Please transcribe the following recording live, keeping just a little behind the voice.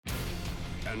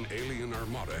An alien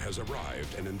armada has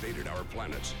arrived and invaded our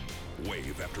planet.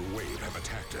 Wave after wave have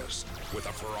attacked us with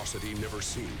a ferocity never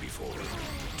seen before.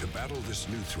 To battle this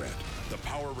new threat, the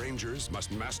Power Rangers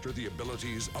must master the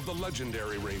abilities of the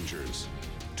legendary Rangers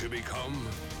to become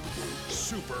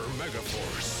Super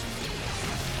Megaforce.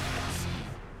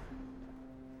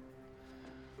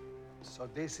 So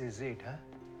this is it, huh?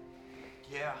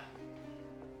 Yeah.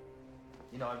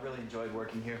 You know, I really enjoyed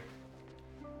working here.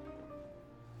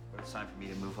 But it's time for me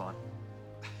to move on.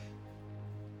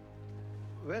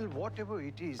 Well, whatever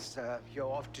it is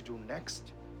you're off to do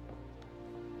next,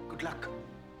 good luck.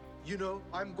 You know,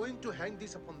 I'm going to hang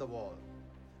this up on the wall.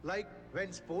 Like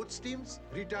when sports teams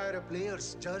retire a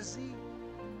player's jersey.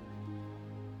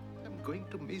 I'm going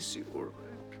to miss you, all right?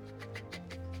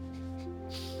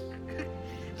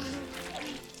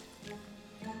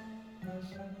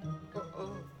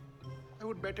 Uh-oh. I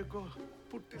would better go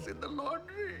put this in the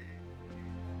laundry.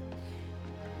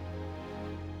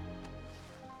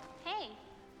 Hey.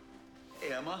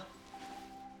 Hey, Emma.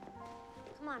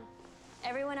 Come on.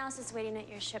 Everyone else is waiting at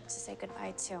your ship to say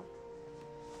goodbye, too.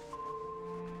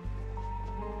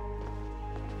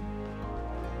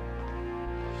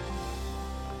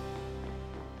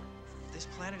 This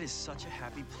planet is such a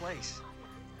happy place.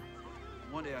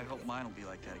 One day I hope mine will be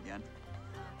like that again.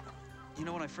 You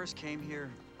know, when I first came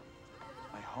here,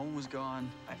 my home was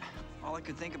gone. All I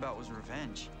could think about was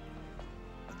revenge.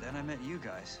 But then I met you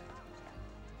guys.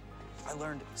 I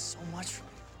learned so much from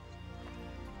you.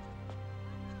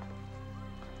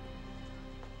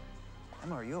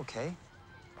 Emma, are you okay?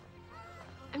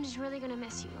 I'm just really gonna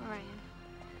miss you, Orion.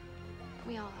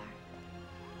 We all are.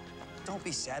 Don't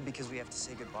be sad because we have to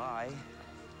say goodbye.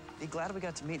 Be glad we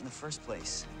got to meet in the first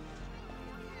place.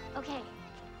 Okay,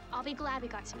 I'll be glad we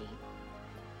got to meet.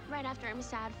 Right after I'm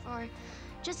sad for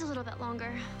just a little bit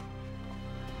longer.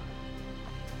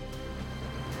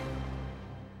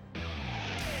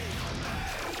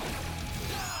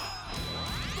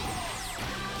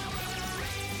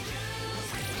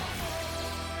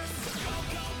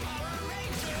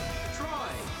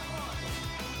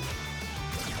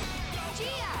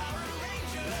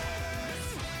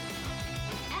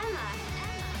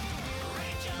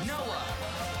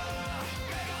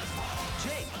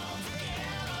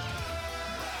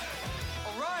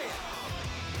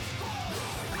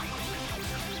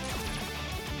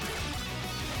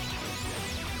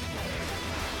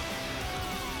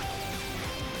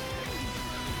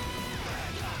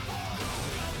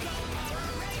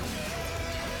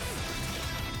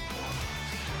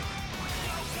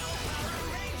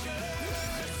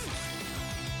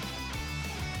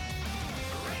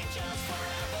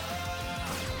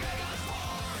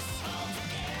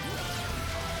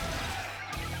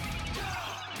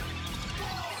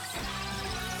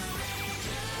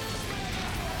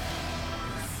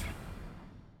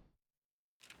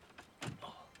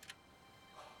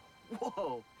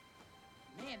 Whoa!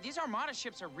 Man, these Armada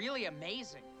ships are really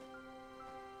amazing.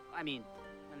 I mean,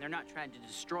 when they're not trying to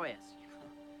destroy us.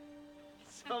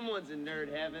 Someone's in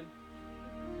nerd heaven.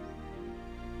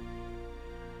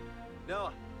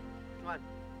 Noah, come on.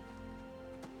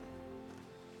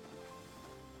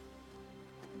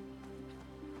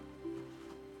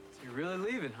 So you're really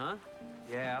leaving, huh?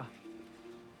 Yeah.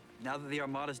 Now that the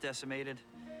Armada's decimated,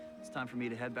 it's time for me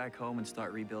to head back home and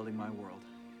start rebuilding my world.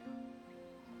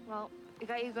 Well, we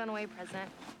got you a going away present.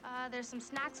 There's some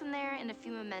snacks in there and a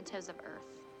few mementos of Earth.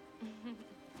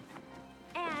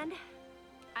 And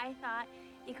I thought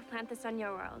you could plant this on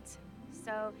your world,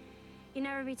 so you'd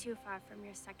never be too far from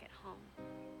your second home.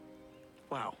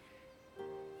 Wow.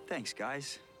 Thanks,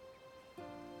 guys.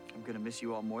 I'm gonna miss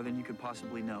you all more than you could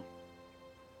possibly know.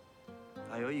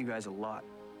 I owe you guys a lot.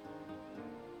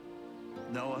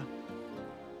 Noah,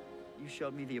 you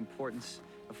showed me the importance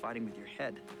of fighting with your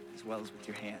head as well as with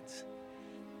your hands.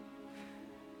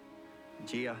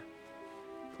 Gia,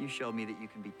 you showed me that you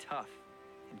can be tough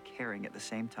and caring at the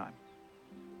same time.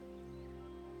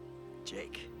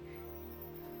 Jake,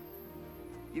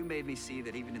 you made me see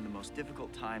that even in the most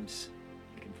difficult times,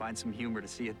 you can find some humor to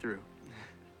see it through.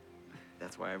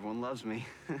 That's why everyone loves me.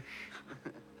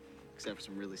 Except for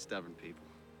some really stubborn people.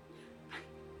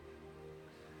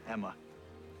 Emma,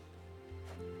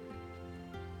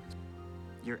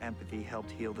 your empathy helped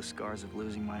heal the scars of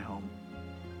losing my home.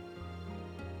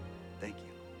 Thank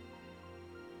you.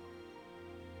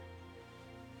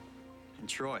 And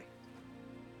Troy,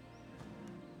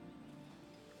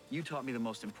 you taught me the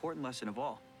most important lesson of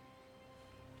all,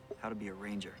 how to be a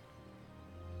ranger.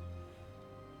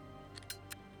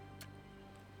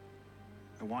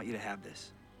 I want you to have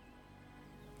this.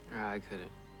 I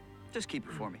couldn't. Just keep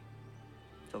it for me,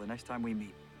 till the next time we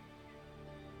meet.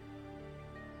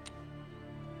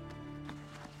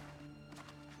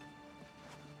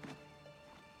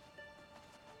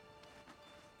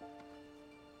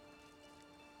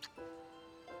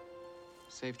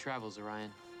 Safe travels, Orion.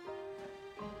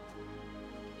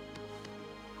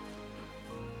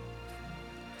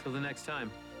 Till the next time.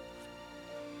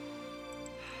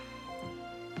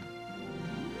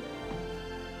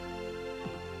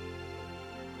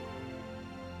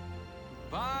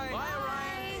 Bye. Bye,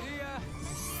 Orion. See ya.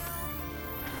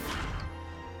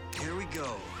 Here we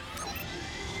go.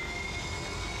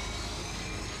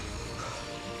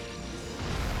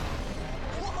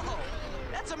 Whoa!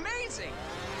 That's amazing!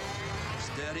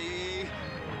 Steady.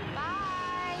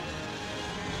 Bye.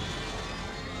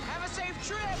 Have a safe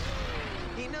trip!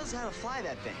 He knows how to fly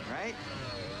that thing, right?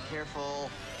 Careful,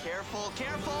 careful,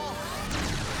 careful!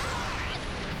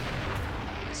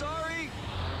 Sorry!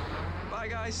 Bye,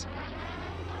 guys.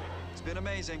 It's been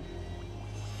amazing.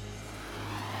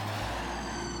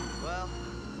 Well,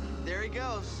 there he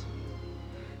goes.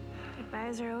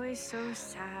 Goodbyes are always so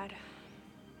sad.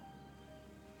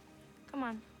 Come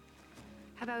on.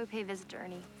 How about we pay a visit to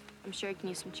Ernie? I'm sure he can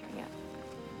use some cheering up.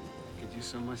 Could use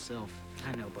some myself.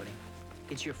 I know, buddy.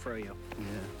 Get you a froyo. Yeah.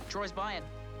 Troy's buying.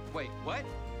 Wait, what?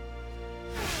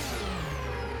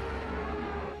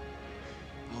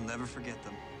 I'll never forget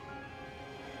them.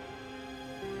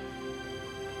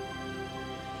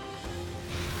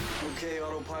 Okay,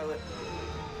 autopilot.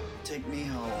 Take me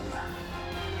home.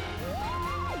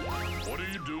 What are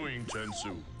you doing,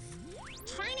 Tensu?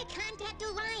 Trying to contact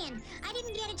Orion. I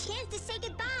didn't get a chance to say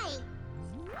goodbye.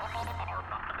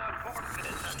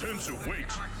 Tensu, wait.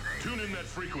 Tune in that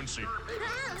frequency.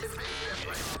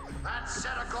 And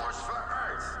set a course for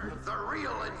Earth. The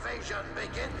real invasion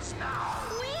begins now.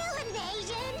 Real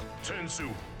invasion? Tensu,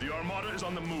 the Armada is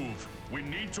on the move. We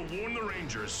need to warn the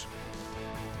Rangers.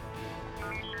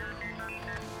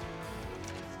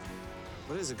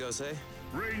 What is it, Gosei?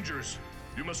 Rangers,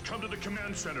 you must come to the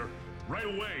command center right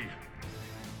away.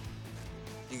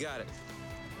 You got it.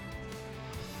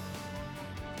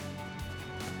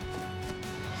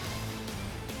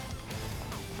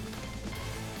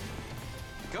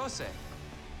 Gosei,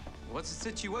 what's the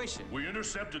situation? We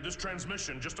intercepted this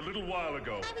transmission just a little while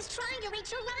ago. I was trying to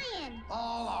reach Orion.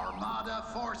 All Armada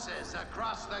forces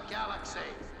across the galaxy.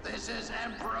 This is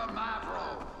Emperor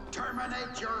Mavro.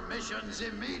 Terminate your missions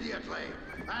immediately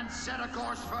and set a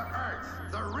course for Earth.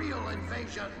 The real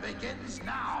invasion begins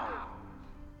now.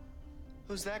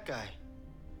 Who's that guy?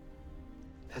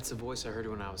 That's the voice I heard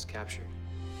when I was captured.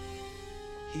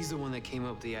 He's the one that came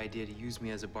up with the idea to use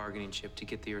me as a bargaining chip to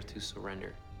get the Earth to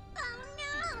surrender. Oh,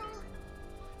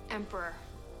 no. Emperor.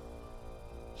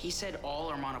 He said all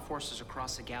Armada forces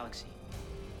across the galaxy.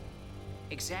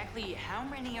 Exactly how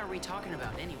many are we talking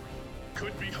about anyway?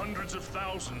 Could be hundreds of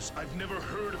thousands. I've never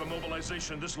heard of a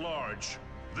mobilization this large.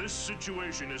 This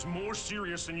situation is more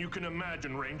serious than you can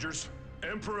imagine, Rangers.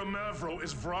 Emperor Mavro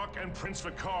is Vrock and Prince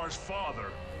Vikar's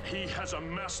father. He has a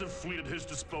massive fleet at his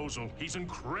disposal. He's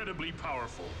incredibly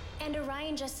powerful. And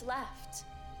Orion just left.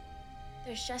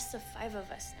 There's just the 5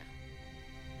 of us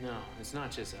now. No, it's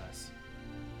not just us.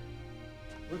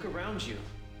 Look around you.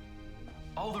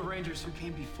 All the Rangers who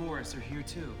came before us are here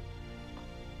too.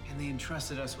 And they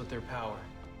entrusted us with their power.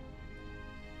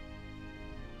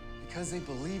 Because they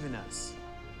believe in us.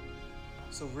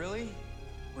 So really,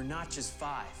 we're not just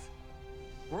 5.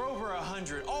 We're over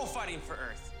 100, all fighting for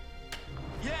Earth.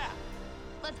 Yeah!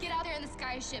 Let's get out there in the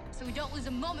sky ship so we don't lose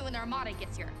a moment when the Armada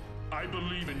gets here. I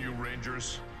believe in you,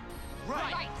 Rangers.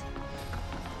 Right.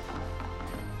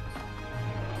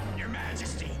 Your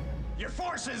Majesty, your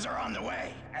forces are on the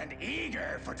way and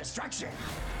eager for destruction.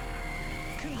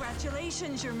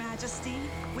 Congratulations, Your Majesty.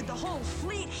 With the whole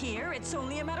fleet here, it's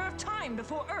only a matter of time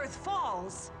before Earth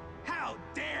falls. How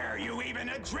dare you even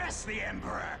address the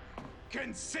Emperor,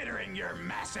 considering your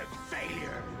massive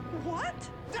failure? What?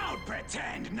 Don't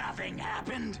pretend nothing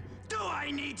happened. Do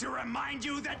I need to remind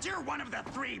you that you're one of the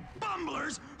 3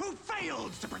 bumblers who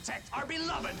failed to protect our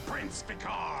beloved Prince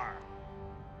Vikar?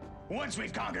 Once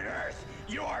we've conquered Earth,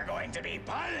 you're going to be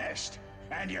punished,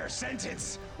 and your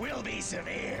sentence will be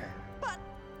severe. But...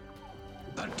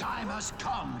 The time has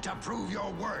come to prove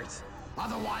your worth.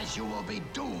 Otherwise, you will be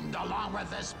doomed along with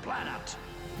this planet.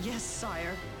 Yes,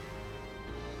 sire.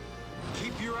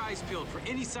 Keep your eyes peeled for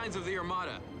any signs of the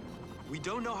Armada. We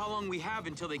don't know how long we have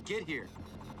until they get here.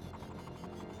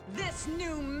 This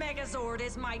new Megazord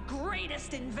is my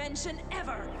greatest invention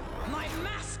ever. My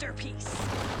masterpiece.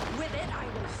 With it, I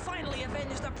will finally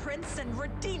avenge the prince and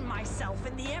redeem myself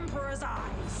in the Emperor's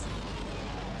eyes.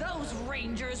 Those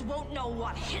Rangers won't know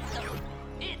what hit them.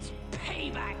 It's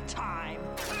payback time.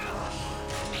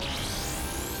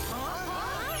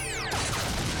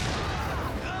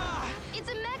 It's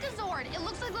a Megazord. It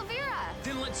looks like Lavera.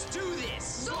 Then let's do this!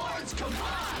 Swords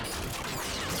combined!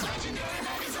 Legendary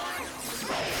Megazord!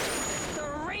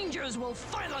 Rangers will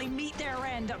finally meet their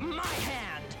end at my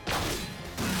hand.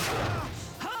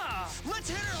 Let's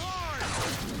hit her hard!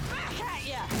 Back at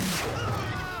ya!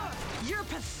 Your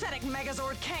pathetic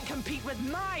Megazord can't compete with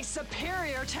my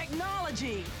superior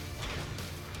technology.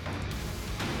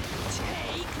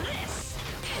 Take this,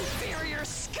 inferior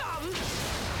scum!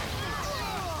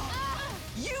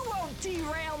 You won't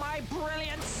derail my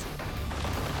brilliance!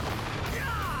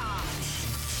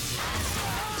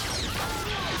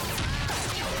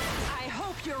 I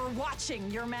hope you're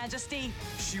watching, Your Majesty.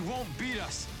 She won't beat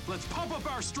us. Let's pump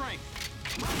up our strength.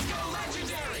 Let's go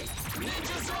legendary!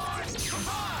 Ninja Zord,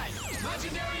 combine!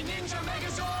 Legendary Ninja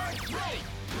Megazord, ready!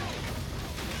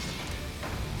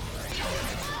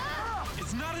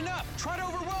 It's not enough. Try to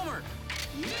overwhelm her.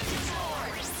 Ninja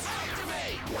Zord,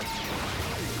 activate!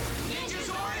 Ninja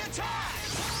Zord, attack!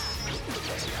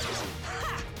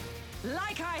 Ha!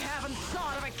 Like I haven't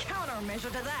thought of a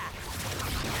countermeasure to that.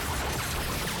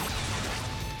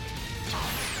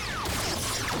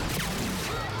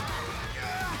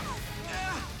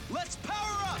 Let's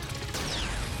power up!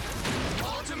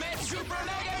 Ultimate Super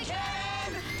Mega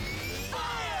Cannon!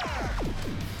 Fire!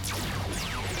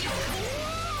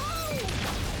 Whoa!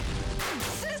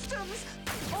 Systems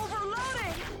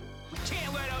overloading! We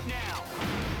can't let up now!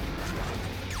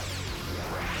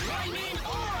 Lightning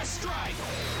Aura Strike!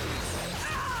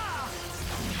 Ah!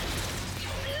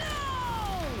 No!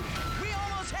 We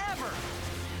almost have her!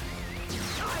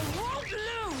 I won't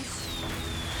lose!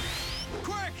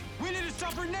 Quick! We need to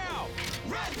stop her now!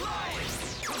 Red Lion!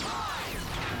 Combine!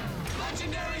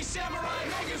 Legendary Samurai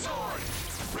Megazord!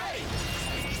 Ready!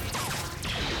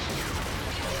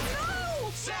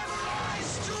 No! Samurai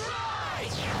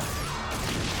Strike!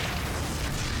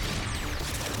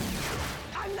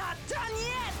 I'm not done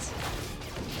yet!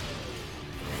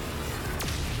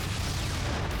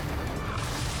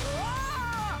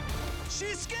 Ah! She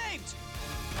escaped!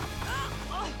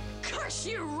 Curse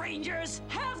you, Rangers!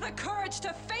 Have the courage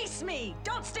to face me!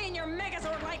 Don't stay in your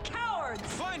Megazord like cowards!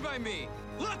 Fine by me!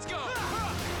 Let's go!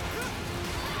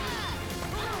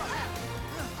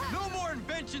 No more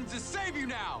inventions to save you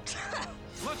now!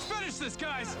 Let's finish this,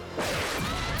 guys!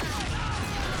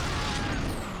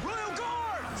 Royal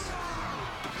Guards!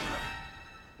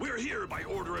 We're here by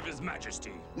order of His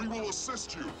Majesty. We will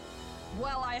assist you.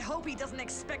 Well, I hope he doesn't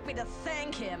expect me to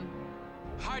thank him.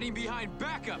 Hiding behind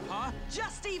backup, huh?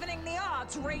 Just evening the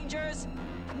odds, Rangers!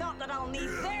 Not that I'll need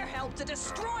their help to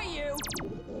destroy you!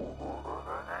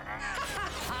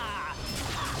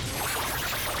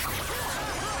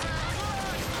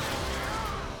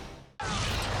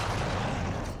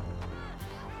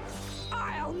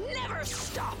 I'll never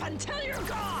stop until you're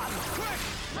gone! Quick!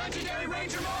 Legendary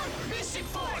Ranger mode! Mystic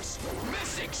Force!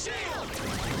 Mystic Shield!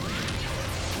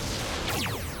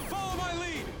 Follow my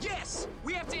lead! Yes!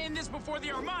 We have to end this before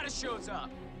the Armada shows up!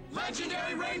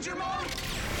 Legendary Ranger mode!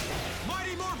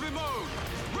 Mighty Morphin mode!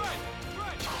 Red!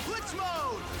 Blitz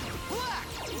mode! Black!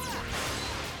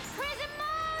 Prism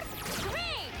mode,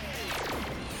 green.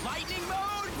 Lightning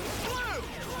mode! Blue!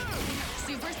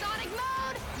 Supersonic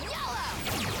mode, yellow.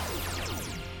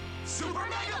 Super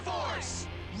Megaforce!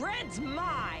 Red's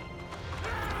mine!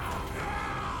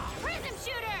 Prism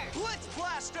shooter, Blitz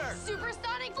blaster!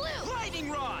 supersonic blue. Lightning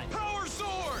rod! Power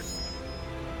sword!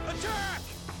 Attack!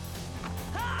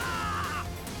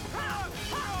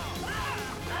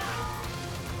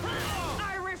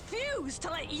 I refuse to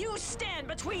let you stand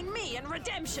between me and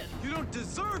redemption! You don't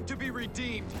deserve to be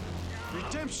redeemed!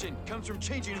 Redemption comes from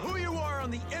changing who you are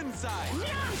on the inside!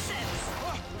 Nonsense!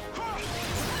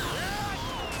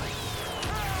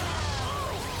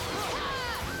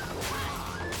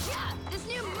 Yeah, this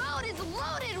new mode is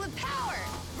loaded with power.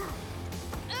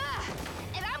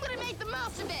 And I'm gonna make the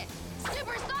most of it.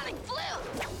 Supersonic flute.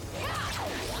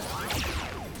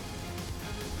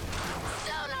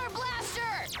 Sonar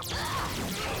blaster.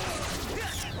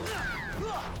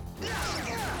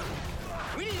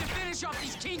 We need to finish off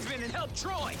these Kingsmen and help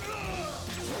Troy!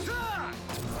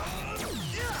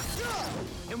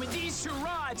 And with these two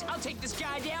rods, I'll take this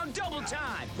guy down double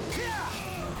time!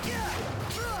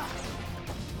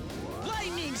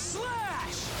 Lightning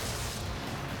slash!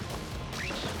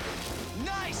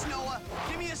 Nice, Noah.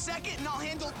 Give me a second and I'll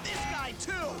handle this guy,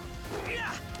 too.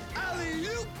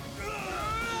 Alley-oop.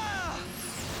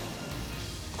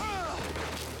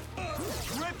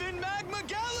 Griffin Magma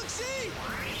Galaxy!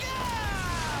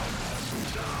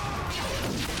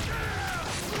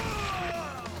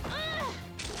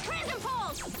 Prism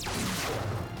pulse.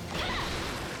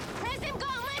 Prism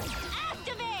gauntlet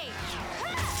activate.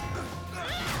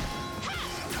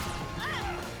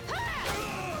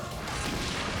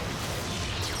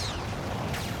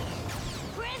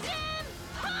 Prism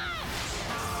punch.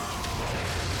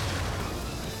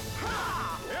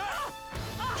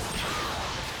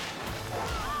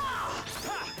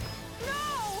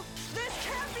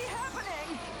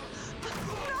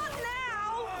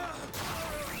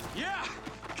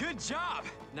 job!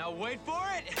 Now wait for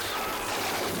it!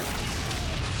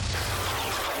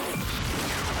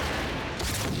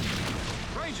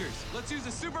 Rangers, let's use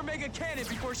a super mega cannon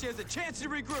before she has a chance to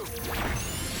regroup.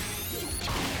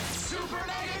 Super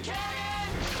Mega Cannon!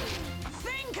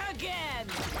 Think again!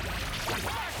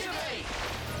 Activate!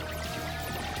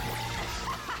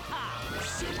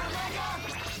 Super Mega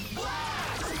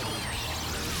Blast!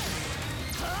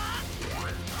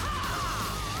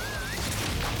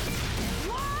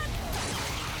 What?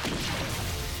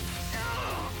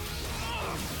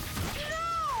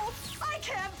 No! I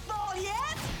can't fall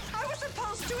yet! I was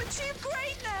supposed to achieve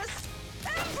greatness!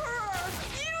 Emperor!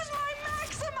 Use my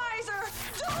maximizer!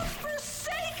 Don't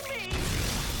forsake me!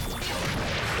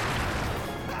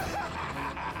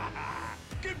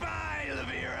 Goodbye,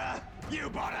 Levira. You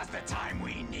bought us the time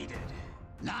we needed.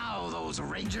 Now those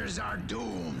Rangers are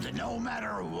doomed, no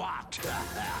matter what.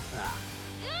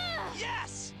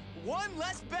 Yes! One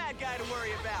less bad guy to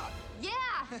worry about.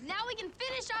 Yeah, now we can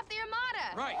finish off the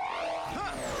Armada. Right.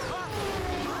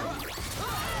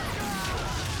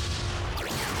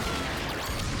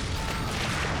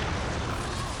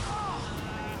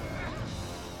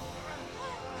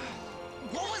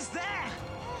 What was that?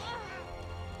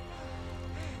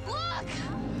 Look!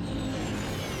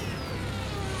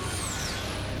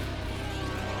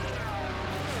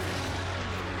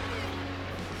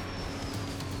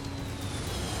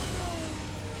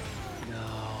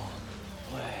 No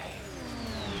way.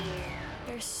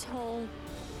 There's so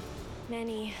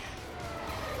many.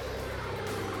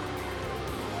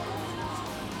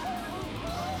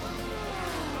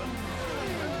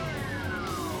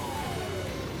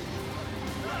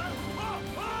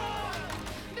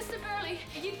 Mr. Burley,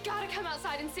 you gotta come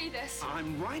outside and see this.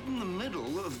 I'm right in the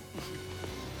middle of...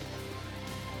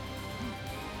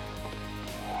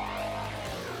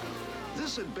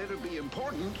 This had better be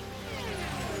important.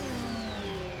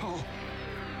 Oh.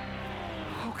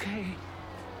 Okay.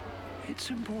 It's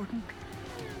important.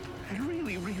 And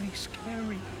really, really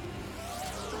scary.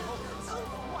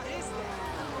 What is that?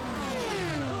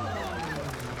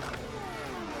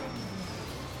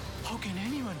 How can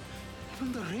anyone,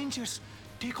 even the Rangers,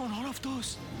 take on all of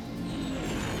those?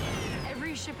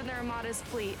 Every ship in the Armada's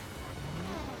fleet.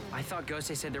 I thought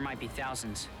Gose said there might be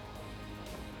thousands.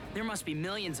 There must be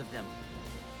millions of them.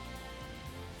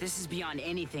 This is beyond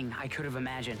anything I could have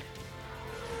imagined.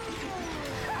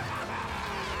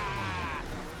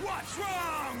 What's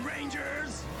wrong,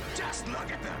 Rangers? Just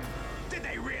look at them. Did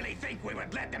they really think we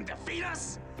would let them defeat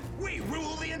us? We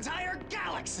rule the entire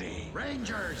galaxy!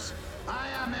 Rangers, I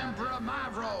am Emperor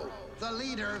Mavro, the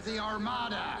leader of the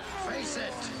Armada. Face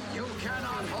it, you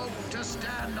cannot hope to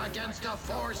stand against a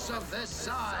force of this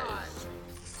size.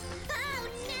 Oh,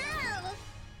 no!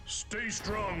 Stay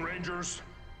strong, Rangers.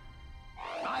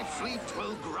 My fleet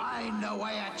will grind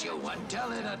away at you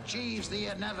until it achieves the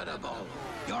inevitable,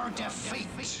 your defeat.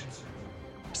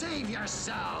 Save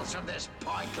yourselves from this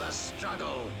pointless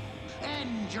struggle.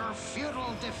 End your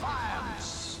futile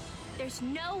defiance. There's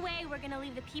no way we're gonna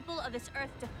leave the people of this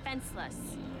Earth defenseless.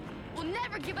 We'll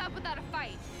never give up without a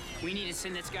fight. We need to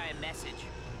send this guy a message.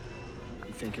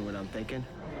 You thinking what I'm thinking?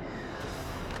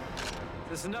 Is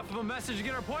this enough of a message to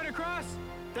get our point across?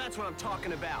 That's what I'm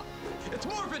talking about. It's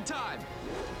morphin' time!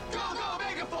 Go, go,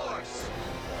 Megaforce!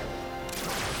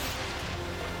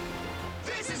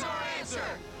 This is our answer!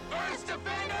 Earth's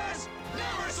defenders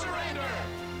never surrender!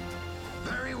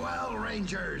 Very well,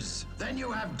 Rangers. Then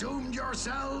you have doomed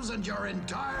yourselves and your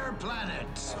entire planet.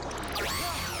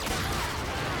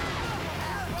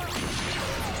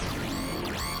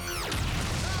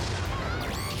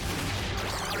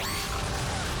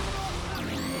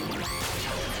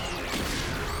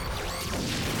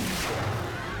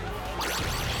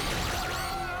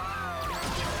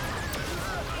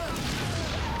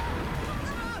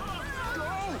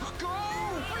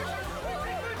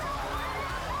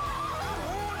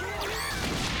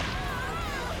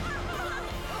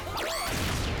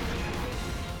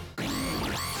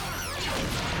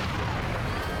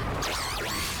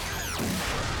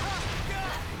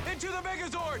 Into the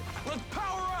Megazord! Let's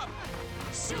power up!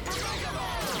 Super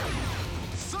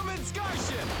Megaforce! Summon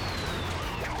Skyship!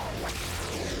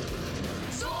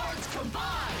 Swords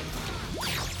combined!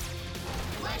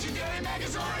 Legendary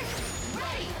Megazord,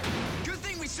 ready! Good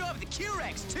thing we still have the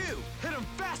Q-Rex, too! Hit him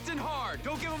fast and hard!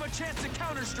 Don't give him a chance to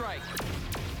counter-strike!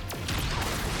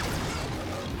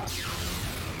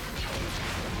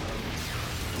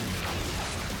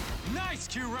 Nice,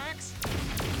 Q-Rex!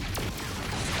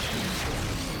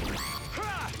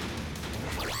 Ha!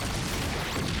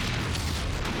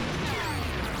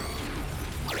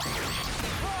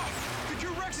 Oh, the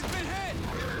Q-Rex has been hit!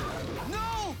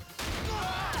 No!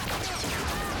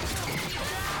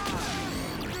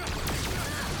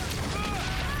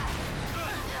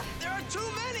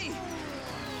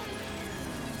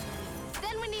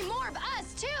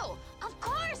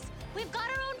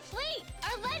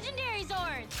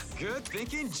 Good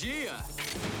thinking, Gia.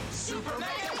 Super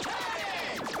Mega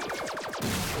Cannon!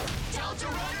 Delta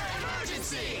Runner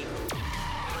Emergency!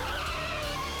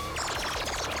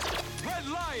 Red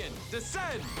Lion,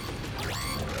 descend!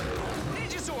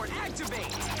 Ninja Sword,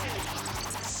 activate!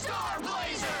 Star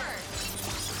Blazer!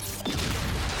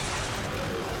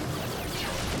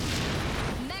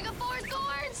 Megaforce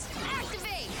swords,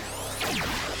 activate!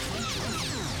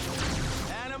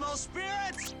 Animal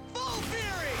spirits, full fury!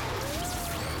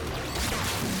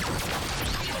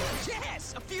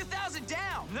 Yes! A few thousand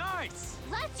down! Nice!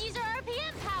 Let's use our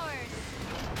RPM powers!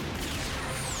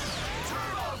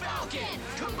 Turbo Falcon!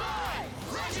 Combine!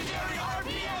 Legendary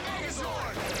RPM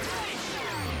Megazord!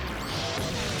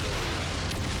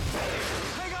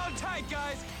 Hang on tight,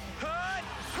 guys! Hut!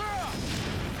 Hurrah!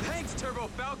 Thanks, Turbo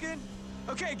Falcon!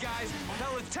 Okay, guys,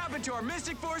 now let's tap into our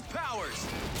Mystic Force powers!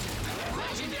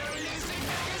 Legendary Mystic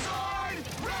Megazord!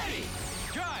 Ready!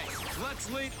 Guys, let's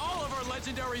lead all of our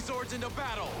legendary Zords into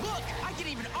battle! Look! I can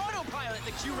even autopilot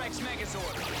the Q-Rex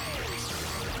Megazord!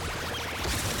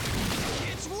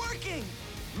 It's working!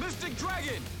 Mystic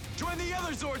Dragon, join the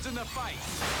other Zords in the fight!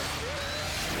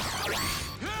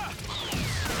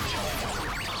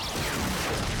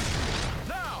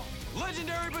 Now,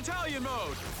 Legendary Battalion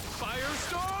mode!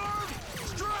 Firestorm,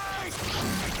 strike!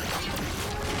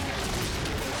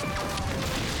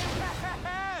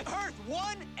 Earth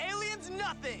 1, aliens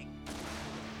nothing!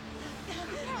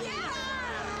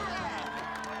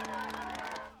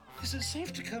 Is it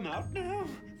safe to come out now?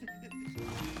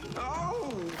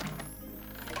 Oh!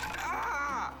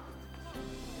 Ah!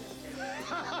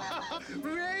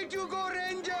 Way to go,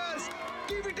 Rangers!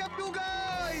 Give it up, you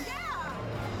guys!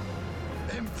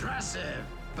 Impressive,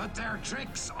 but their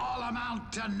tricks all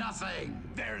amount to nothing.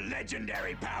 Their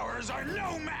legendary powers are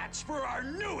no match for our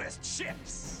newest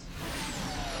ships.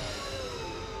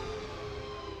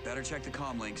 Better check the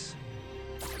comm links.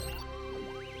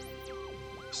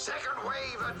 Second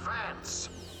wave advance.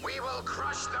 We will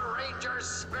crush the Rangers'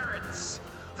 spirits,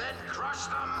 then crush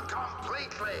them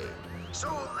completely.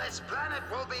 Soon this planet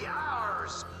will be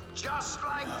ours, just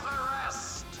like the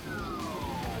rest.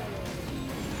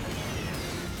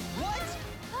 What?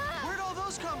 Where'd all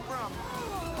those come from?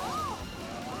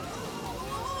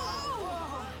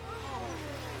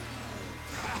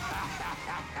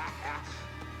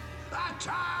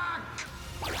 Attack!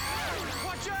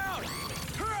 Watch out!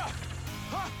 Hurrah!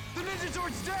 Huh, the Ninja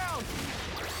Zord's down!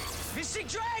 Mystic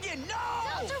Dragon, no!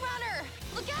 Delta Runner,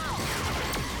 look out!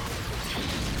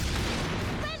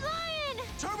 Red Lion!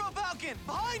 Turbo Falcon,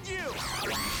 behind you!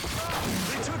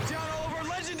 They took down all of our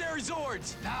legendary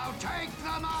Zords! Now take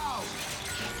them out!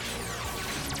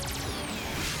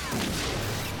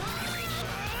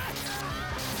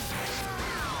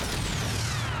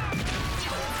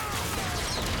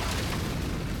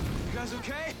 You guys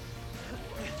okay?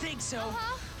 I think so.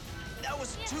 That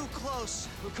was too close.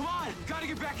 Well, come on, gotta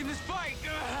get back in this fight.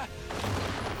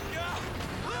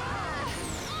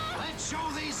 Let's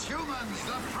show these humans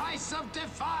the price of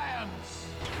defiance!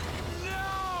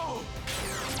 No!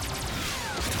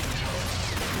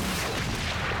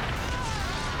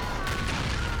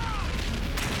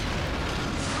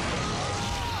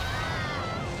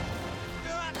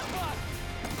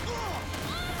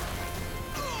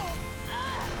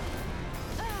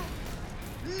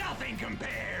 Nothing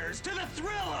compares to the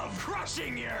thrill of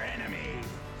crushing your enemy.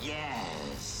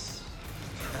 Yes.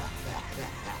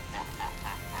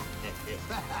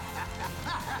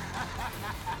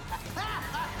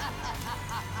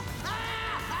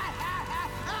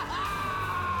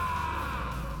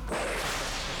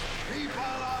 People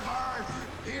of Earth,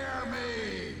 hear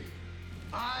me.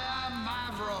 I am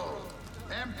Mavro,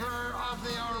 Emperor of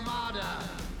the Armada.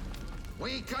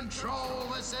 We control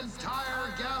this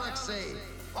entire galaxy.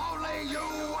 Only you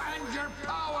and your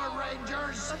Power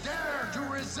Rangers dare to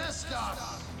resist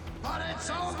us. But it's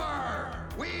over.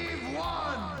 We've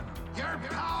won. Your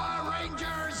Power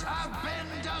Rangers have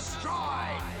been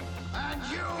destroyed. And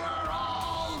you are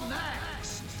all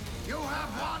next. You have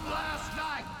one last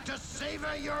night to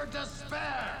savor your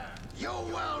despair. You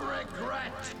will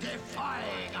regret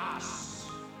defying us.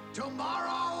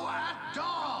 Tomorrow at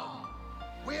dawn,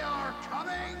 we are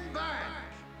coming back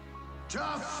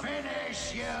to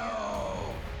finish you!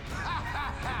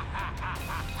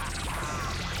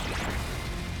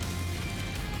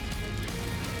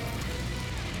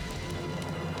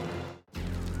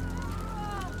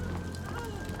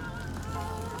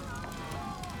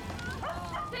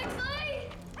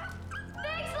 Pixley!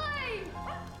 Pixley!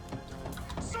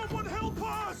 Someone help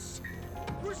us!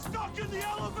 We're stuck in the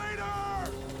elevator!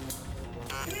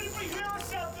 Can anybody hear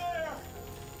us out there?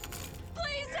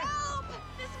 Please help!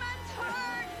 This man's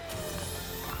hurt!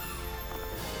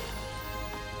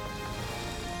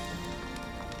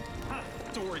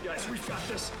 Don't worry, guys. We've got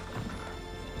this.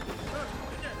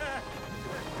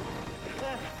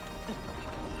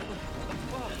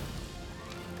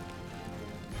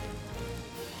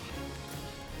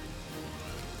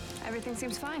 Everything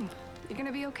seems fine. You're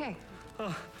gonna be okay.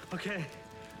 Oh, okay.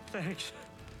 Thanks.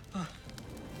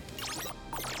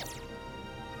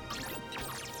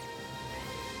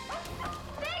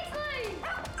 Bigsley!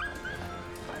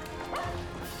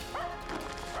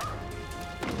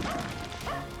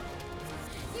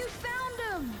 You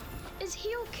found him! Is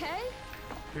he okay?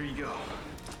 Here you go.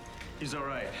 He's all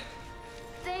right.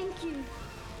 Thank you,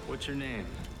 What's your name?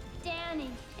 Danny.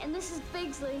 And this is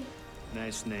Bigsley.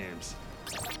 Nice names.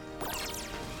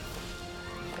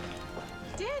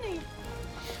 Danny!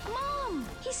 Mom!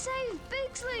 He saved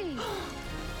Bigsley!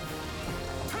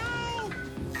 Help!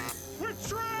 We're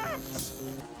trapped!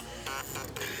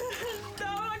 No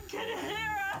one can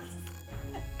hear us!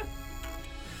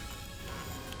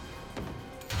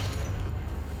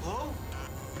 Hello?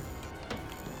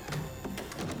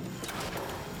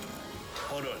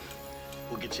 Hold on.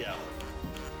 We'll get you out.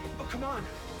 Oh, come on.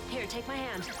 Here, take my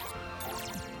hand.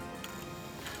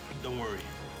 Don't worry.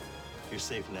 You're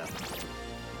safe now.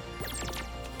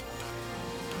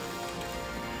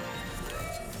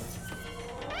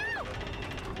 Help!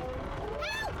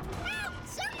 Help! Help!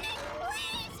 Somebody,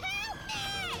 please help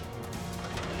me!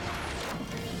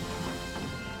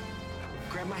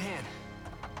 Grab my hand.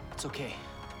 It's okay.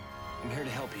 I'm here to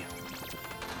help you.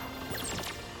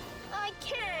 I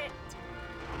can't.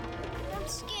 I'm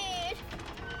scared.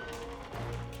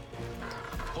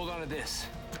 Hold on to this.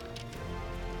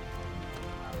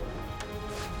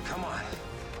 Come on.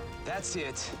 That's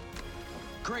it.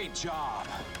 Great job.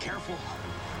 Careful.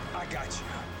 I got you.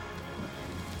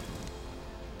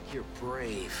 You're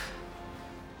brave.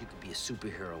 You could be a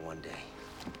superhero one day.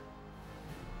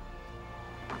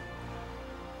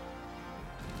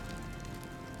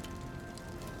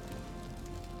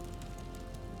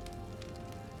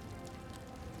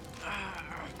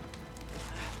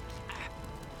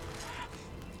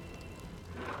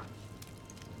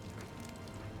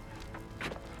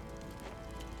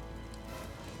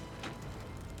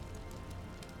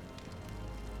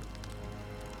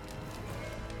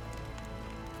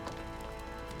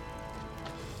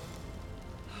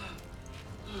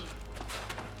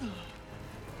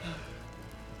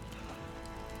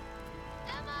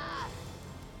 Emma!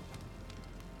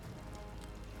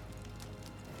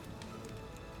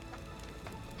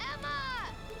 Emma!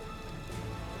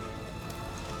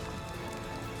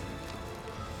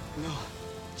 No.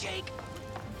 Jake!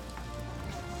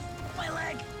 My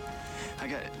leg! I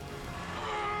got it.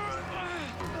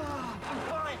 I'm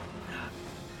fine.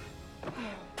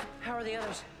 How are the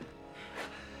others?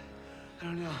 I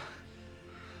don't know.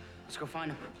 Let's go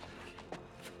find him.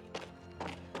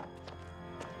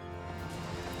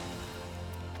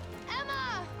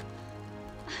 Emma!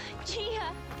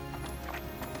 Gia!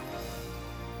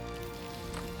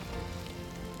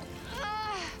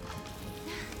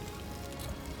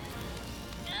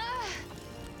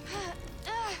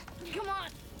 Come on.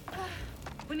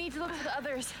 We need to look for the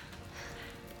others.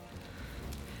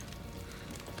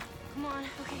 Come on,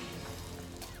 okay.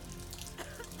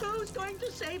 Who's going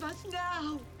to save us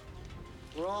now?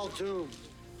 We're all doomed.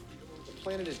 The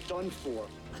planet is done for.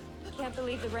 Can't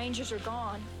believe the Rangers are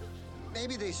gone.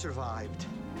 Maybe they survived.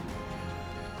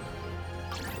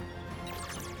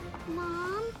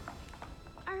 Mom,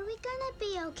 are we gonna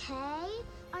be okay?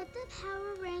 Are the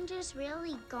Power Rangers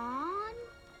really gone?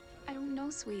 I don't know,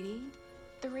 sweetie.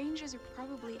 The Rangers are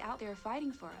probably out there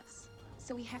fighting for us.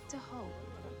 So we have to hope.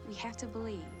 We have to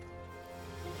believe.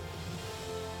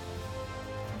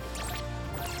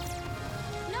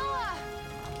 Noah!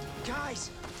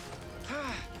 Guys!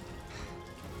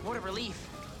 What a relief.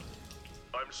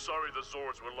 I'm sorry the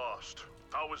Zords were lost.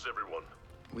 How is everyone?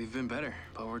 We've been better,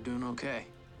 but we're doing okay.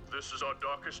 This is our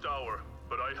darkest hour,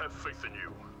 but I have faith in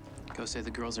you. Go say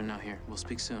the girls are not here. We'll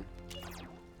speak soon.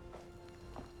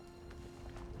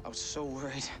 I was so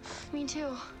worried. Me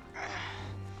too.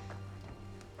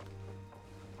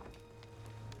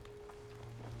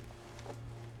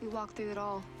 We walked through it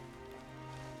all.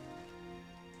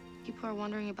 People are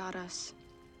wondering about us.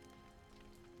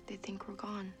 They think we're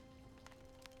gone.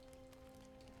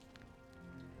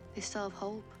 They still have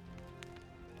hope.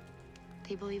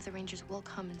 They believe the Rangers will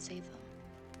come and save them.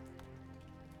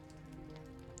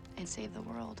 And save the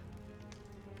world.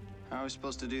 How are we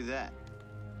supposed to do that?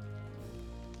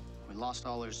 We lost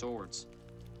all our Zords.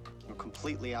 We're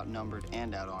completely outnumbered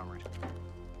and out-armored.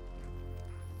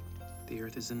 The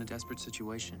Earth is in a desperate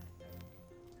situation.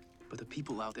 But the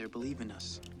people out there believe in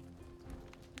us.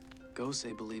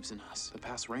 Gosei believes in us, the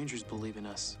past Rangers believe in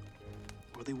us,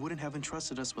 or they wouldn't have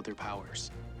entrusted us with their powers.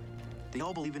 They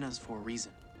all believe in us for a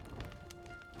reason.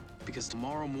 Because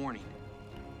tomorrow morning,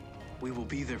 we will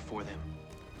be there for them.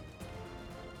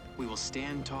 We will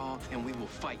stand tall and we will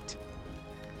fight.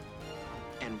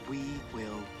 And we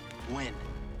will win.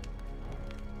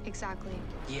 Exactly.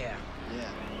 Yeah.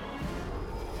 Yeah.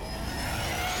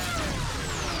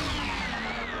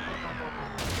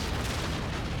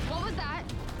 What was that?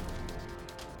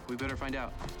 We better find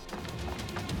out.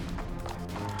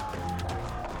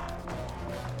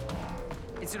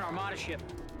 It's an Armada ship.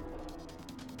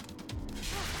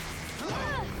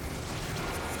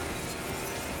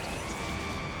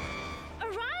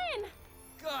 Orion!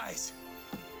 Guys!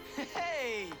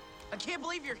 Hey! I can't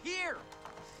believe you're here!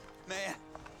 Man,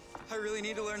 I really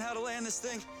need to learn how to land this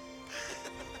thing.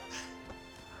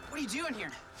 What are you doing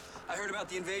here? I heard about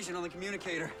the invasion on the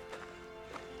communicator.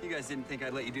 You guys didn't think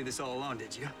I'd let you do this all alone,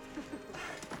 did you?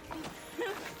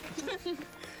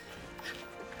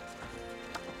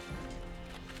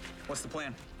 What's the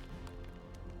plan?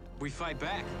 We fight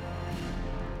back.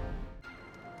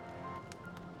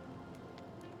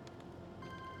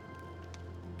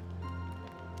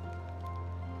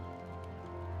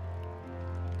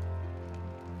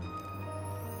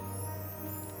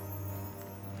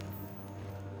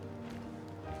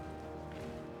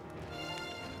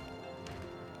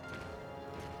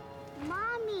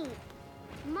 Mommy!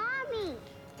 Mommy!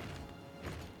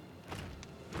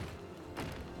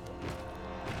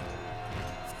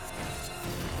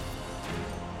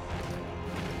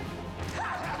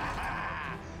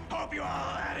 Hope you all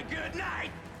had a good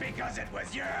night, because it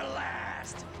was your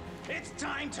last. It's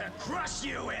time to crush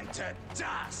you into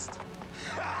dust.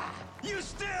 Ha! You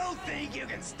still think you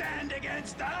can stand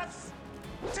against us?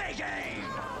 Take aim!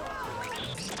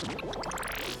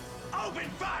 Open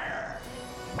fire!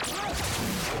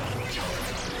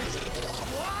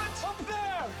 What? Up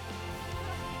there!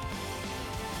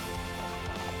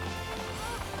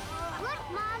 Look,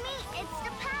 Mommy! It's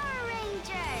the Power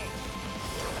Rangers!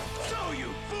 So you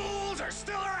fools are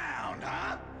still around,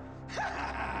 huh?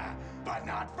 But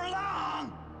not for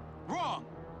long! Wrong!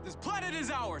 This planet is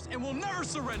ours, and we'll never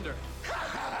surrender!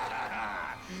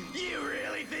 You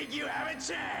really think you have a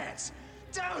chance,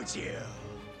 don't you?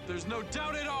 There's no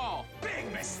doubt at all!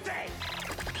 Big mistake!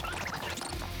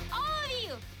 All of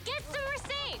you, get somewhere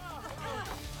safe!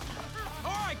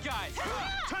 All right, guys!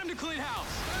 Time to clean house!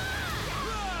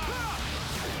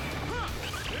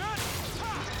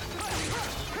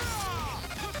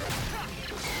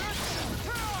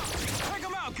 Take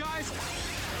them out, guys!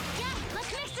 Yeah,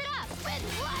 let's mix it up. With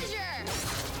pleasure.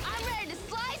 I'm ready to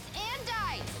slice and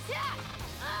dice. Yeah.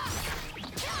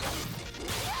 Yeah.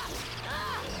 Yeah.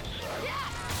 Yeah.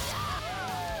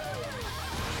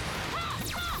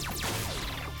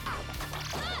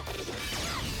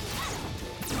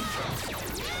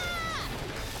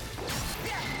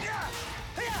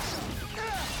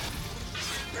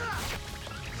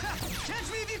 Catch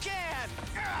me if you can!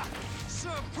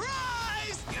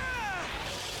 Surprise!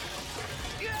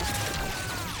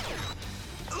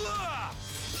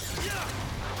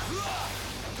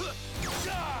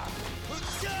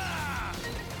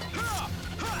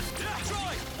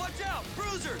 Troy, watch out!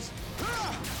 Bruisers!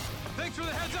 Thanks for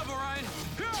the heads up, Orion!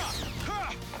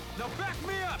 Now back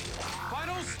me up!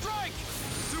 Final strike!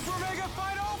 Super Mega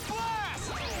Final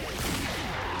Blast!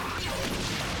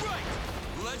 Right!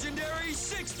 Legendary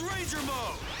 6th Ranger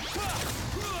mode!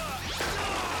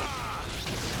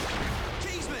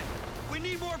 Kingsman, we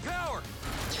need more power!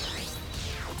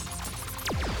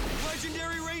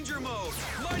 Legendary Ranger mode!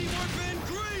 Mighty Morphin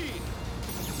Green!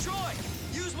 Troy,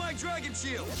 use my Dragon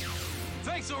Shield!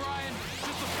 Thanks, Orion!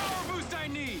 Just the power boost I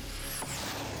need!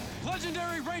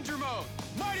 Legendary Ranger mode!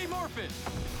 Mighty Morphin!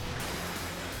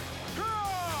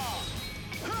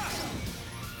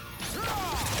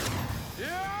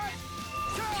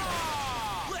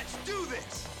 Let's do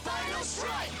this! Final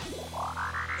strike!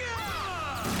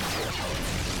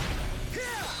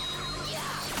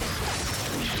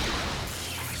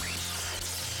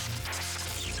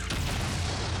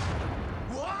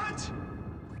 What?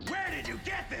 Where did you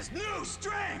get this new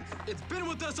strength? It's been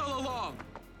with us all along!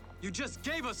 You just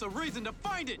gave us a reason to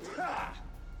find it!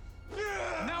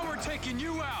 Now we're taking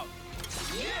you out!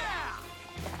 Yeah!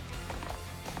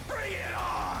 Bring it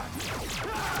on!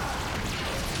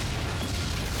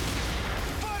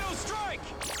 Final strike!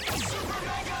 Super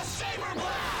Mega Saber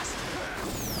Blast!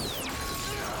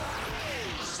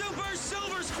 Super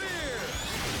Silver Spear!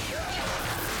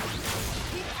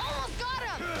 We almost got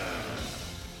him!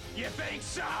 You think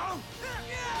so?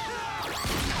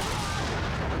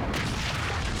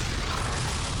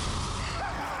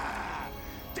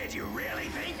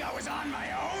 was on my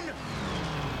own?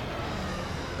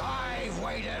 I've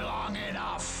waited long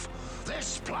enough.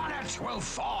 This planet will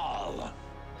fall.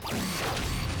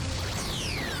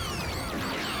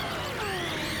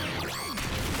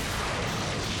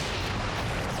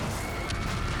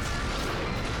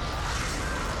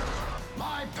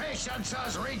 My patience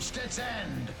has reached its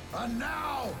end. And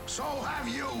now, so have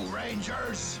you,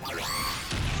 Rangers.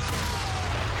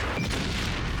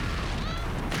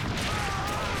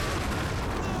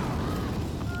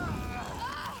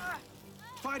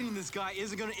 Fighting this guy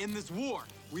isn't gonna end this war.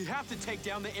 We have to take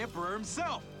down the Emperor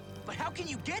himself. But how can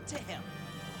you get to him?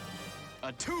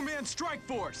 A two-man strike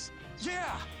force.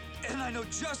 Yeah! And I know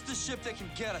just the ship that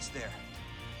can get us there.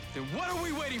 Then what are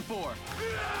we waiting for?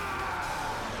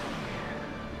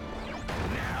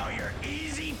 Now you're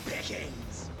easy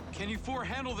pickings. Can you four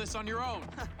handle this on your own?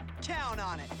 Count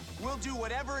on it. We'll do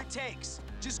whatever it takes.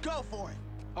 Just go for it.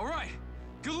 All right.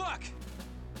 Good luck.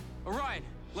 Orion,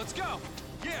 let's go.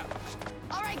 Yeah!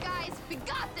 All right, guys, we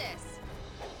got this!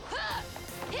 Huh!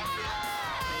 Yeah!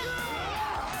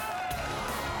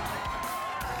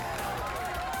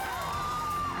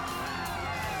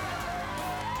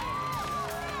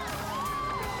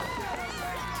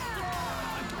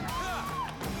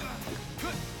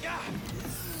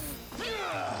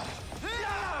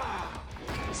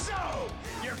 So,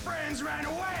 your friends ran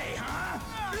away, huh?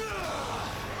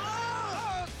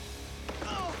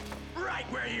 Right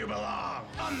where you belong,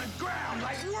 on the ground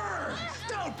like worms.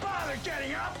 Don't bother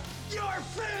getting up. You're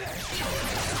finished.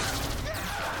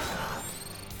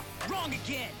 Wrong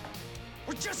again.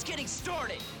 We're just getting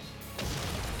started.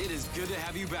 It is good to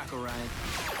have you back, Orion.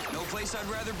 No place I'd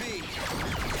rather be.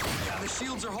 Yeah, the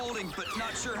shields are holding, but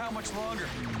not sure how much longer.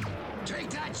 Take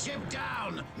that ship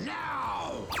down,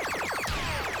 now!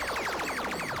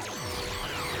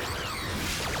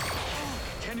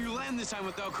 Can you land this time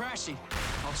without crashing?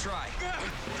 I'll try.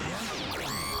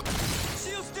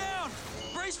 Shields down!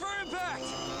 Brace for impact!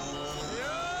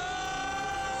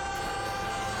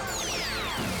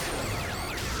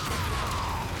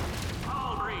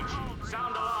 All breach.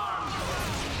 Sound alarm.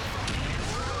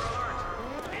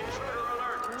 Intruder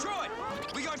alert. Intruder alert. Troy!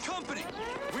 We got company!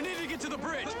 We need to get to the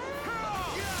bridge.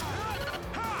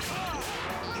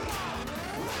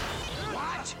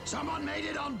 What? Someone made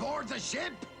it on board the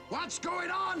ship? What's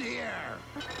going on here?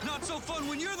 Not so fun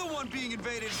when you're the one being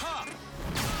invaded, huh?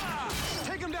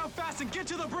 Take him down fast and get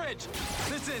to the bridge.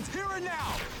 This ends here and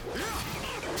now.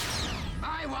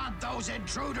 I want those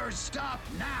intruders stopped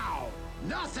now.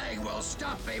 Nothing will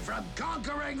stop me from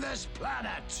conquering this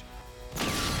planet.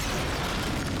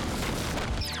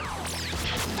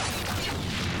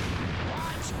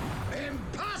 What?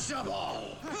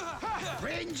 Impossible!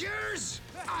 Rangers?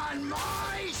 On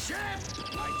my ship?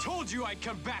 I told you I'd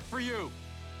come back for you.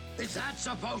 Is that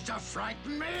supposed to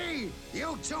frighten me?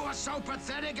 You two are so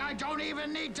pathetic I don't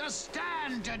even need to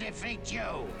stand to defeat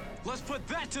you. Let's put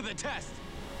that to the test.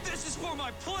 This is for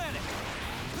my planet!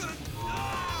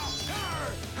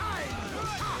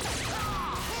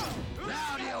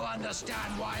 Now do you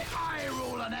understand why I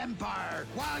rule an empire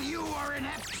while you are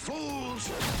inept fools?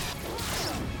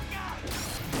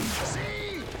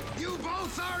 See? You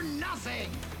both are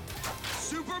nothing!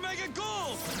 Super Mega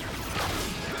Gold!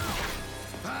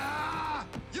 Ah!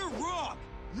 You're wrong!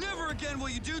 Never again will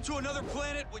you do to another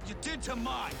planet what you did to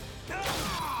mine! I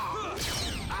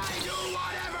do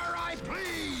whatever I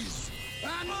please!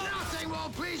 And nothing will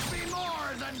please me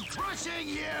more than crushing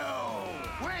you!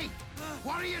 Wait!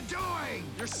 What are you doing?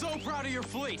 You're so proud of your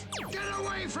fleet. Get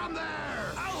away from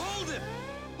there! I'll hold him!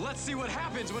 Let's see what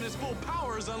happens when his full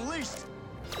power is unleashed.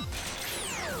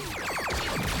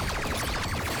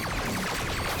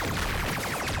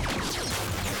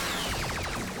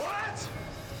 What?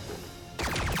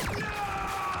 No!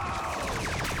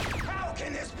 How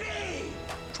can this be?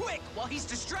 Quick, while he's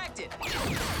distracted.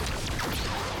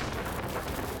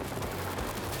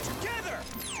 Together!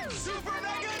 Super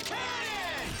Mega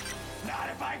Cannon! Not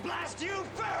if I blast you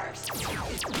first!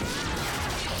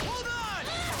 Hold on!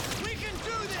 We can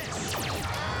do this!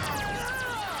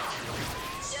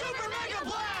 Super Mega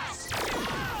Blast!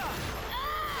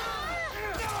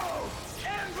 No!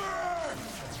 Emperor!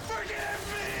 Forgive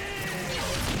me!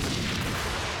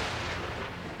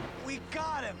 We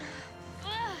got him.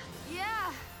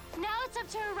 Yeah. Now it's up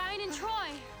to Orion and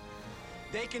Troy.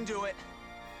 They can do it.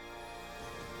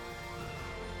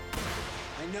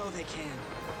 I know they can.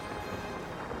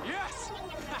 Yes!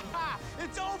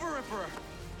 It's over, Emperor!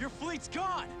 Your fleet's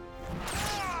gone!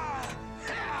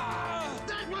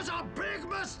 That was a big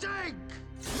mistake!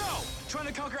 No! Trying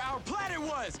to conquer our planet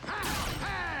was!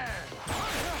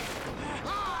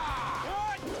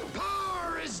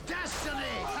 Power is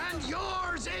destiny, and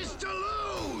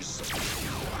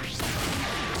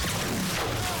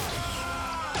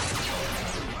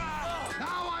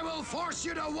force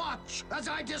you to watch as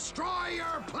I destroy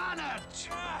your planet!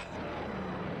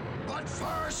 But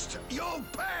first, you'll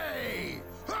pay!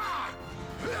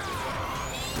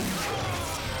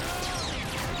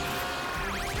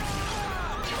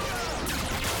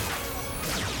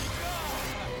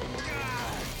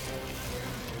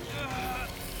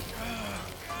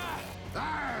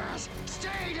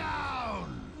 Stay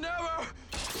down! Never!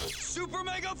 Super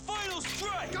Mega Final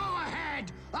Strike! Go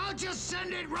ahead! I'll just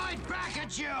send it right back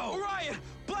at you! Orion!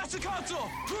 Blast the console!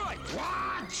 Right!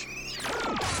 What?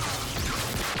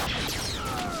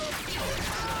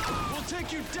 We'll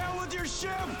take you down with your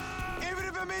ship! Even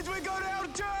if it means we go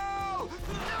down too!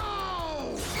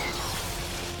 No!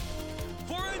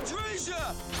 For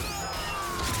Andresia!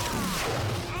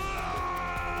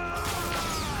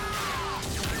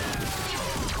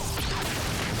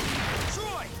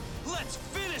 Troy! Let's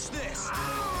finish this!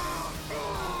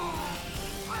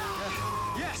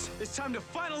 Yes! It's time to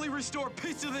finally restore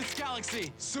peace to this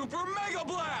galaxy! Super Mega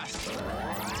Blast!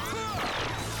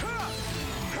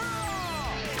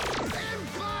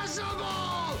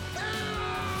 Impossible!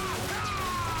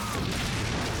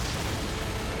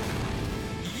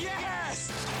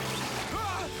 Yes!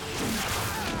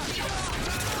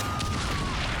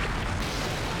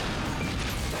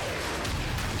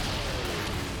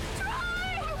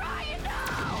 Orion,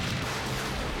 no!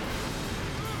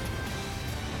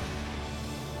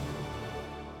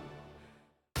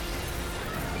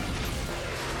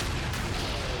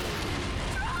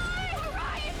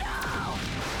 Orion, no!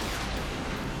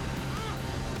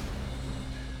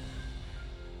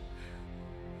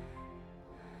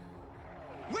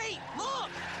 Wait! Look!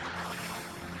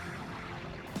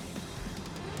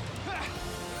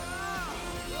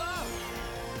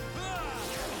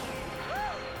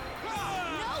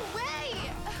 No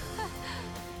way!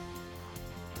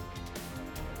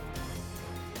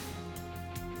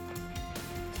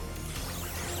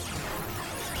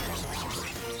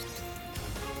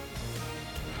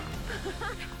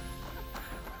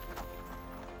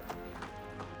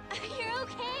 You're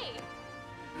okay.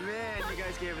 Man, you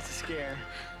guys gave us a scare.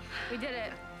 We did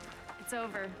it. It's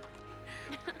over.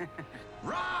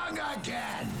 Wrong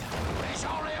again! It's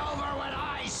only over when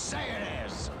I say it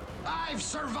is! I've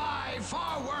survived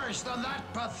far worse than that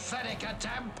pathetic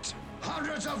attempt!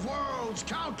 Hundreds of worlds,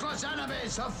 countless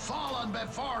enemies have fallen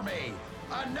before me!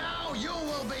 And now you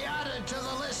will be added to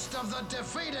the list of the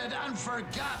defeated and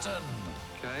forgotten!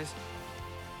 Guys,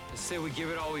 let's say we give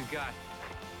it all we've got.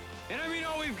 And I mean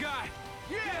all we've got!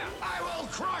 Yeah! I will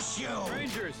crush you!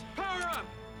 Rangers, power up!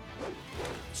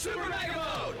 Super Mega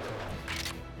Mode!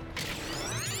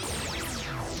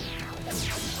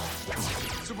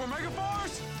 Super Mega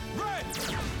Force, red!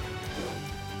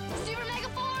 Super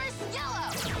Megaforce,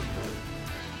 yellow!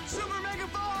 Super Mega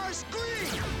Force,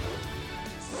 green!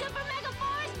 Super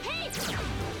Megaforce, pink!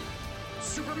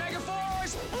 Super Mega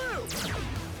Force, blue!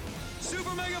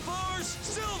 Super Mega Force,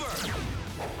 silver!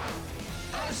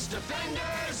 Earth's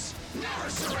defenders, never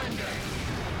surrender!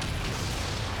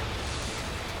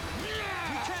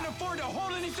 We can't afford to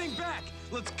hold anything back!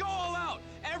 Let's go all out!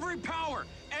 Every power,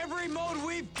 every mode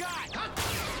we've got!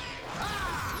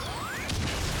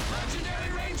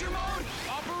 Legendary Ranger mode,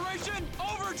 Operation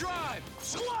Overdrive!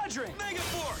 Squadron,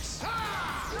 Megaforce!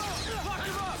 Lock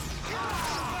him up!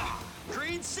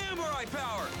 Green Samurai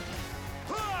power!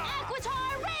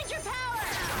 Equitar Ranger power!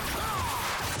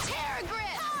 Terra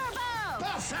Grid! Power Bow!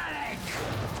 Pathetic!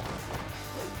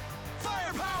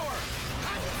 Firepower!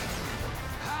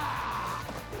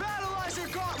 Battleizer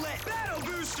Gauntlet! Battle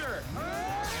Booster!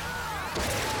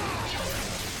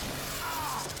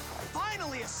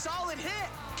 Finally, a solid hit!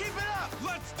 Keep it up!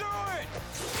 Let's do it!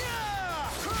 Yeah!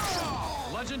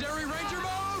 Legendary Ranger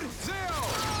mode, Zeo!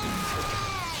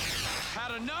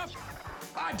 Had enough?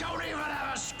 I don't even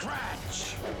have a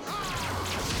scratch!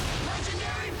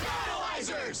 Legendary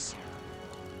Battleizers!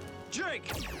 Jake,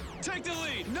 take the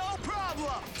lead! No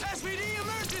problem! SPD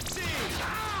emergency!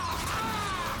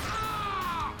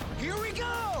 Here we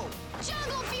go!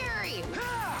 Jungle Fury!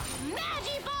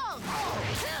 Magibolt!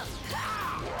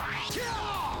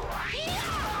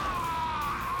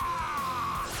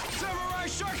 Samurai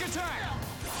Shark Attack!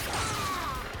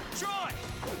 Troy!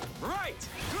 Right!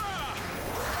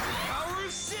 Power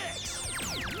of 6!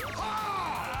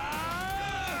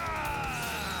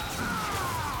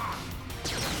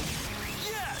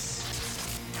 Yes!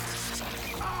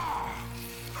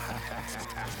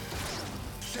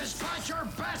 Despite your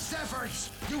best efforts,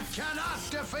 you cannot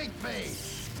defeat me!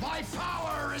 My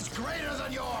power is greater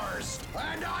than yours,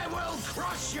 and I will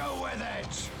crush you with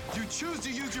it! You choose to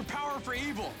use your power for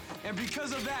evil, and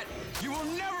because of that, you will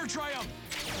never triumph!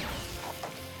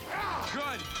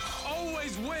 Good!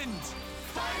 always wins!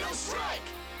 Final strike!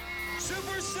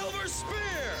 Super Silver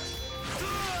Spear!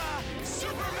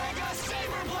 Super Mega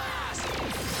Saber Blast!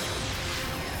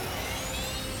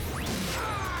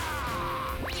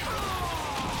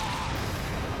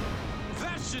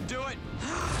 That should do it!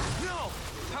 No!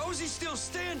 How is he still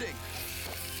standing?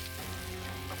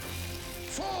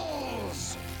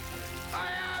 Fools! I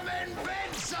am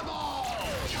invincible!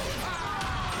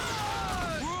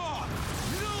 Wrong!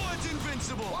 No one's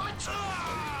invincible! What?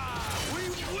 We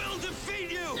will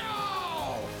defeat you!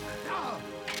 No!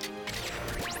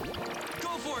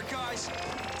 Go for it, guys!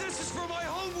 This is for my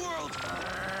home world!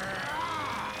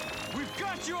 We've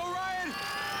got you, Orion!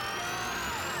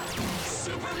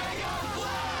 Super Mega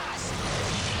Blast!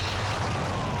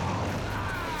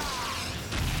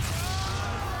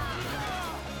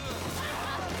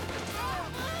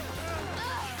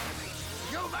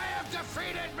 You may have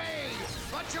defeated me,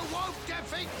 but you won't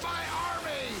defeat my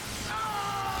army!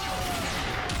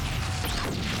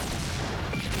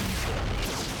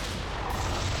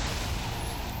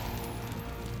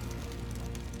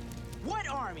 What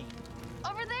army?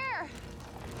 Over there!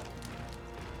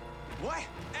 What?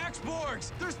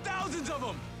 X-Borgs! There's thousands of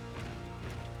them!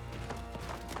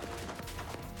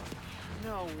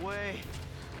 No way.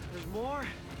 There's more?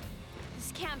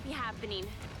 This can't be happening.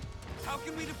 How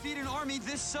can we defeat an army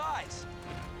this size?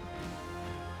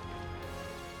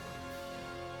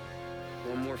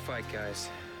 One more fight, guys.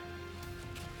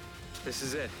 This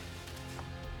is it.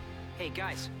 Hey,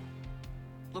 guys.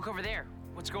 Look over there.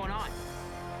 What's going on?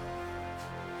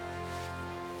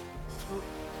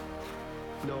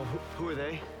 No, who are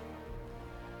they?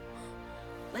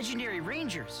 Legendary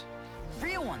Rangers.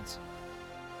 Real ones.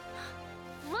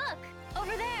 Look!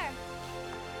 Over there!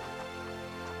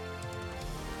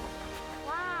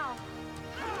 Wow!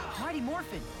 Mighty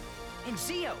Morphin. And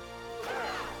Zeo.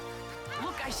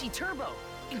 Look, I see Turbo.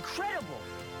 Incredible.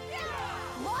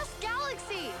 Lost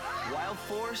Galaxy! Wild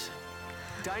Force?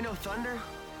 Dino Thunder?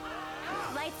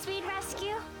 Lightspeed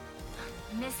Rescue?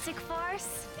 Mystic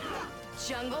Force?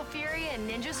 Jungle Fury and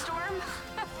Ninja Storm?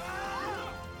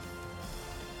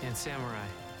 And Samurai.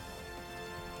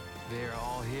 They are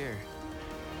all here.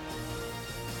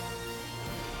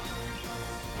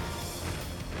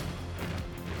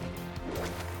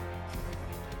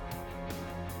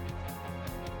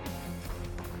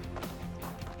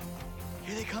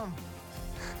 Here they come.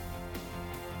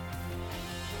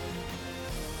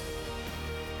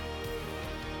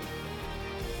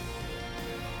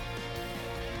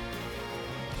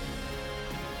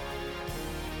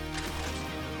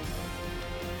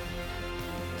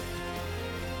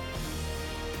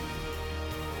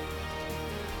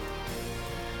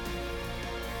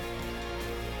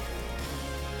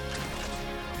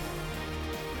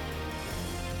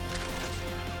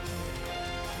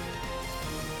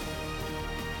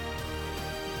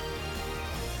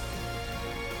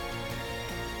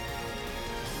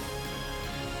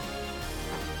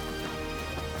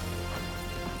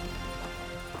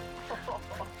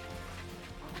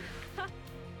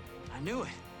 I knew it.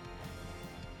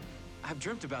 I've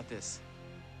dreamt about this.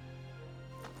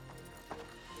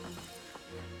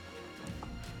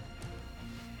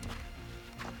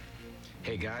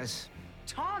 Hey, guys.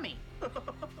 Tommy!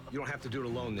 You don't have to do it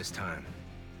alone this time.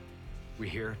 We're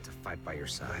here to fight by your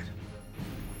side.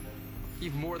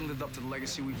 You've more than lived up to the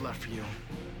legacy we've left for you.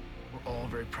 We're all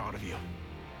very proud of you.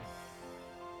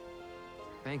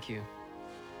 Thank you.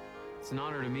 It's an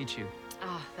honor to meet you.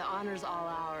 Ah, the honor's all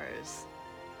ours.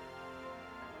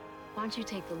 Why don't you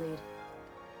take the lead?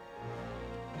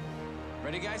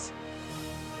 Ready, guys?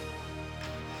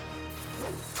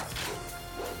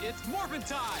 It's Morphin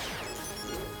time!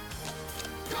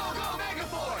 Go, go,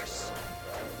 Megaforce!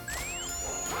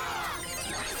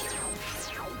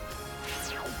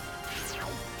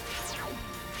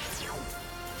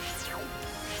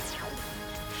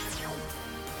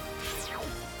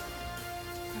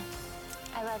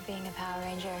 I love being a Power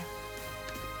Ranger.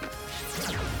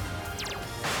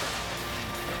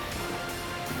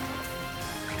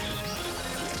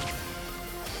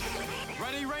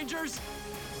 Ready, Rangers?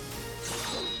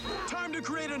 Time to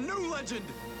create a new legend!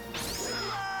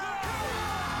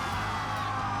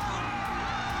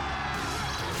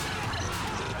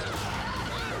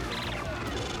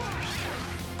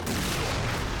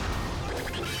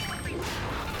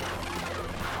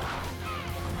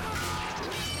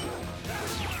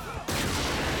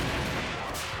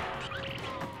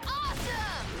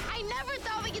 Awesome! I never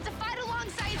thought we'd get to fight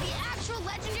alongside the actual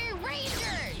legendary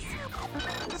Rangers!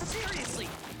 Seriously,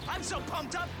 I'm so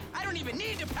pumped up, I don't even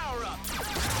need to power up.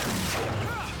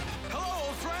 Hello,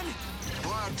 old friend.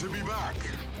 Glad to be back.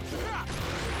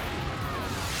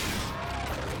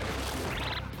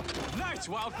 Thanks,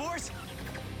 Wild Force!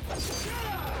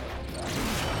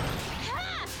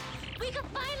 Ha! We could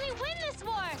finally win this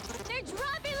war! They're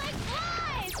dropping like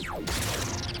flies!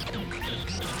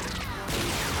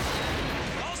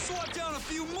 I'll swat down a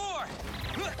few more!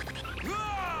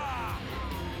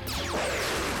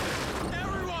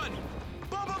 Everyone!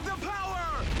 Bump up the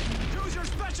power! Use your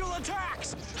special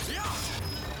attacks! Yeah!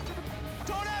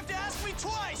 Don't have to ask me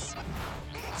twice!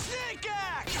 Snake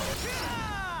axe! Yeah!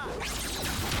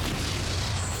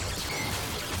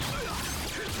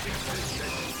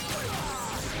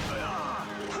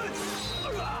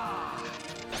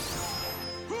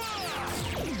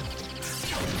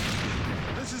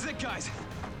 This is it, guys.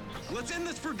 Let's end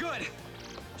this for good.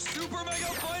 Super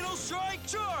Mega Final Strike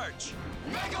Charge!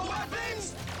 Mega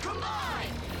weapons,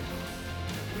 combine!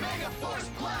 Megaforce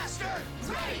blaster,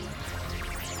 ready!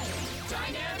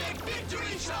 Dynamic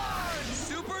victory charge!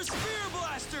 Super Spear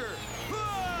Blaster!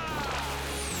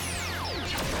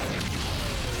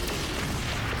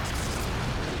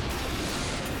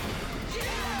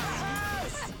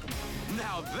 Yes!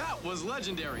 Now that was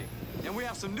legendary, and we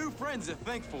have some new friends to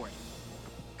thank for it.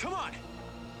 Come on!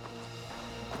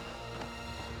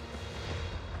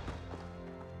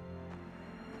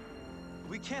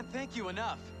 We can't thank you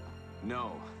enough.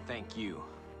 No, thank you.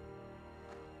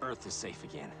 Earth is safe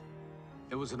again.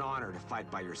 It was an honor to fight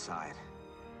by your side.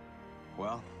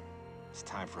 Well, it's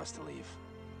time for us to leave.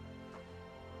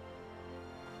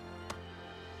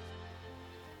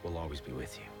 We'll always be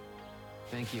with you.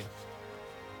 Thank you.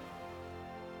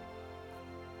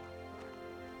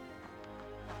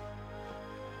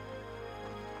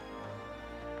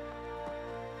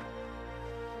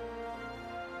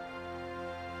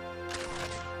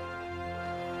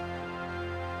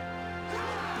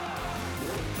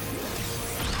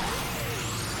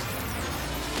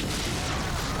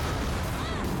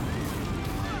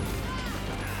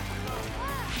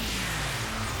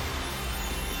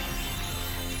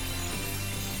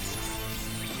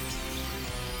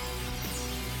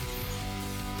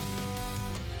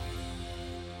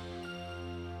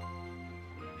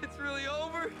 It's really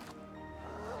over?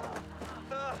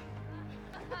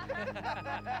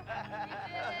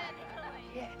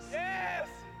 Yes. Yes!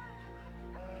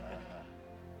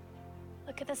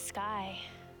 Look at the sky.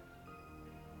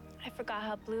 I forgot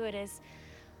how blue it is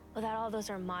without all those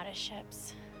Armada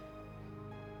ships.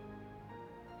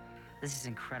 This is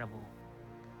incredible.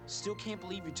 Still can't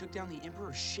believe you took down the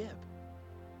Emperor's ship.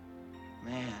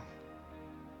 Man,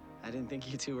 I didn't think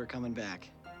you two were coming back.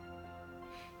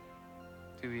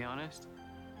 To be honest,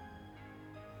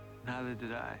 neither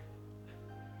did I.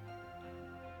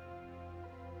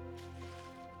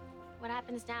 What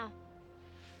happens now?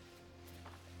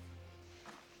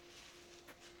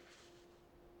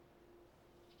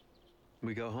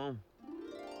 We go home.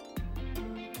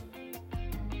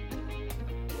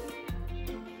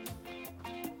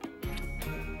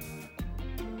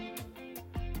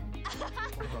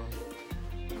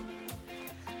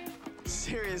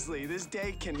 Seriously, this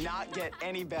day cannot get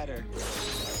any better.